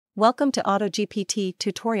Welcome to AutoGPT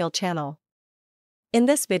tutorial channel. In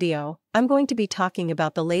this video, I'm going to be talking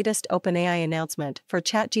about the latest OpenAI announcement for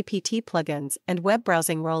ChatGPT plugins and web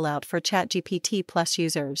browsing rollout for ChatGPT Plus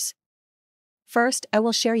users. First, I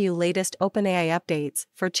will share you latest OpenAI updates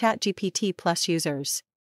for ChatGPT Plus users.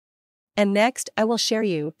 And next, I will share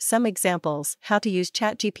you some examples how to use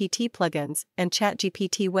ChatGPT plugins and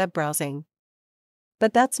ChatGPT web browsing.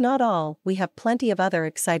 But that's not all, we have plenty of other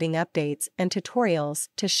exciting updates and tutorials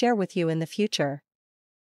to share with you in the future.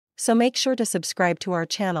 So make sure to subscribe to our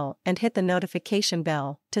channel and hit the notification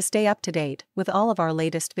bell to stay up to date with all of our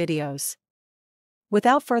latest videos.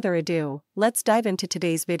 Without further ado, let's dive into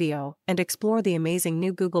today's video and explore the amazing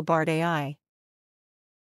new Google Bard AI.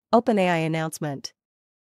 OpenAI announcement.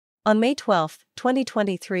 On May 12,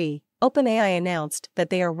 2023, OpenAI announced that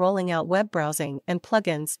they are rolling out web browsing and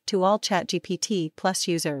plugins to all ChatGPT Plus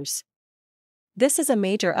users. This is a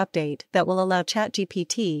major update that will allow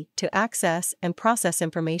ChatGPT to access and process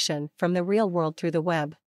information from the real world through the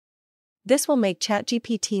web. This will make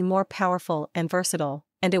ChatGPT more powerful and versatile,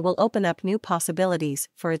 and it will open up new possibilities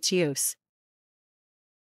for its use.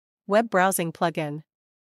 Web Browsing Plugin.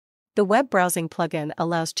 The web browsing plugin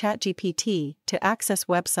allows ChatGPT to access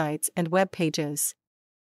websites and web pages.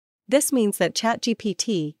 This means that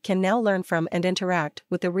ChatGPT can now learn from and interact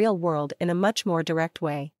with the real world in a much more direct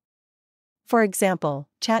way. For example,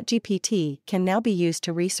 ChatGPT can now be used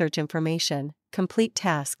to research information, complete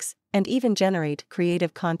tasks, and even generate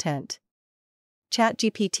creative content.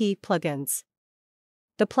 ChatGPT plugins.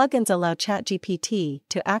 The plugins allow ChatGPT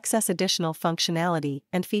to access additional functionality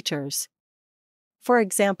and features. For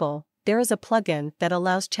example, there is a plugin that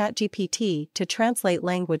allows ChatGPT to translate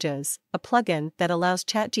languages, a plugin that allows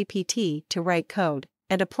ChatGPT to write code,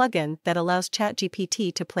 and a plugin that allows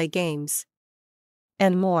ChatGPT to play games.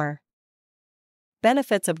 And more.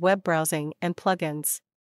 Benefits of web browsing and plugins.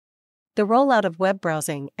 The rollout of web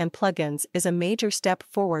browsing and plugins is a major step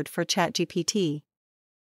forward for ChatGPT.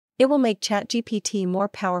 It will make ChatGPT more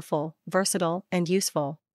powerful, versatile, and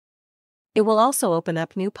useful. It will also open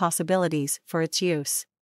up new possibilities for its use.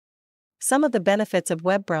 Some of the benefits of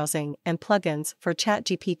web browsing and plugins for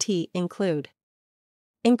ChatGPT include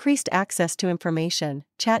increased access to information.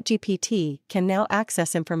 ChatGPT can now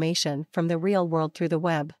access information from the real world through the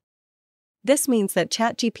web. This means that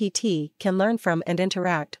ChatGPT can learn from and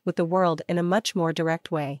interact with the world in a much more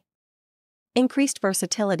direct way. Increased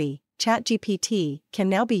versatility. ChatGPT can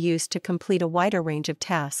now be used to complete a wider range of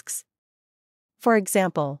tasks. For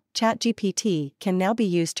example, ChatGPT can now be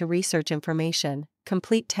used to research information,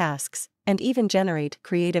 complete tasks, and even generate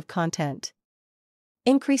creative content.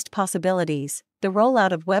 Increased possibilities. The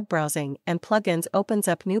rollout of web browsing and plugins opens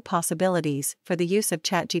up new possibilities for the use of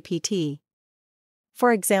ChatGPT.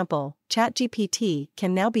 For example, ChatGPT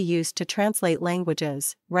can now be used to translate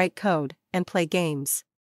languages, write code, and play games.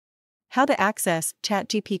 How to access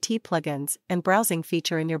ChatGPT plugins and browsing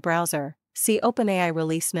feature in your browser. See OpenAI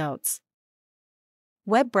release notes.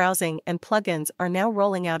 Web browsing and plugins are now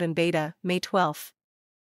rolling out in beta, May 12.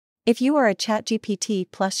 If you are a ChatGPT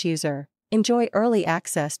Plus user, enjoy early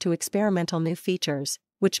access to experimental new features,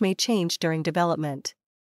 which may change during development.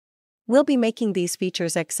 We'll be making these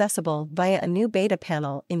features accessible via a new beta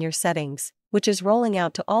panel in your settings, which is rolling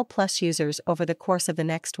out to all Plus users over the course of the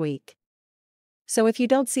next week. So if you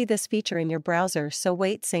don't see this feature in your browser, so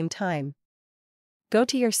wait, same time. Go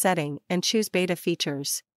to your setting and choose beta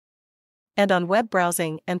features. And on web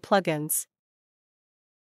browsing and plugins.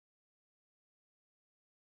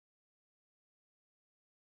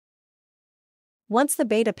 Once the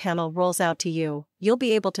beta panel rolls out to you, you'll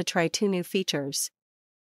be able to try two new features.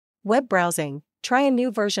 Web browsing. Try a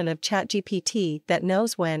new version of ChatGPT that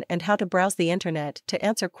knows when and how to browse the internet to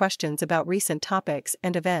answer questions about recent topics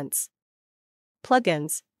and events.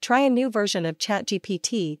 Plugins. Try a new version of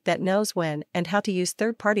ChatGPT that knows when and how to use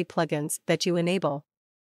third-party plugins that you enable.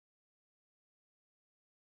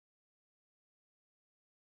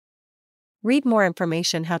 Read more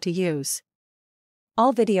information how to use.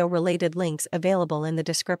 All video-related links available in the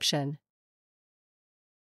description.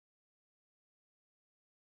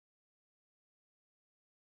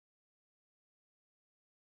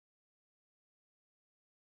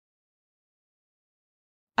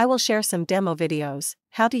 I will share some demo videos,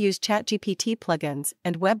 how to use ChatGPT plugins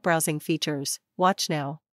and web browsing features. Watch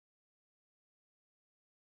now.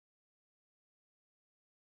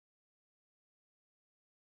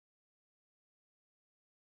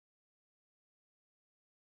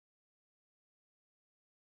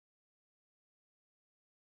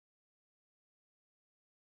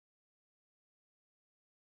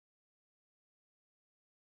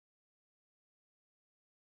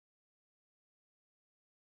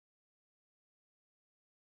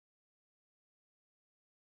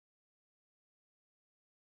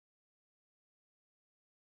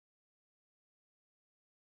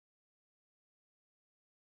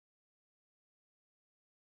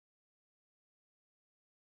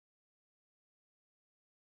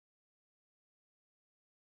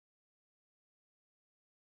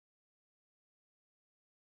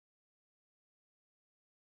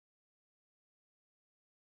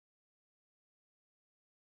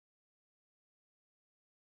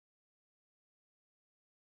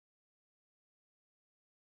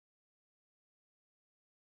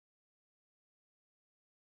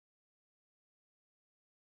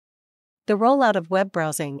 The rollout of web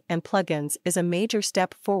browsing and plugins is a major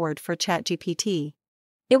step forward for ChatGPT.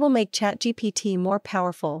 It will make ChatGPT more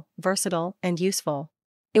powerful, versatile, and useful.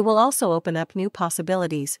 It will also open up new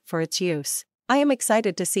possibilities for its use. I am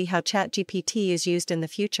excited to see how ChatGPT is used in the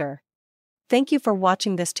future. Thank you for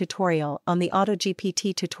watching this tutorial on the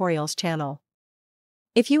AutoGPT Tutorials channel.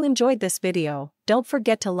 If you enjoyed this video, don't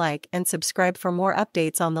forget to like and subscribe for more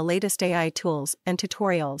updates on the latest AI tools and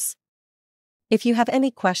tutorials. If you have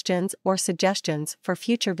any questions or suggestions for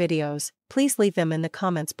future videos, please leave them in the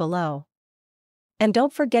comments below. And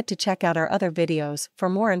don't forget to check out our other videos for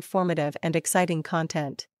more informative and exciting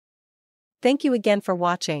content. Thank you again for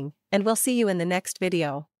watching, and we'll see you in the next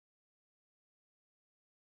video.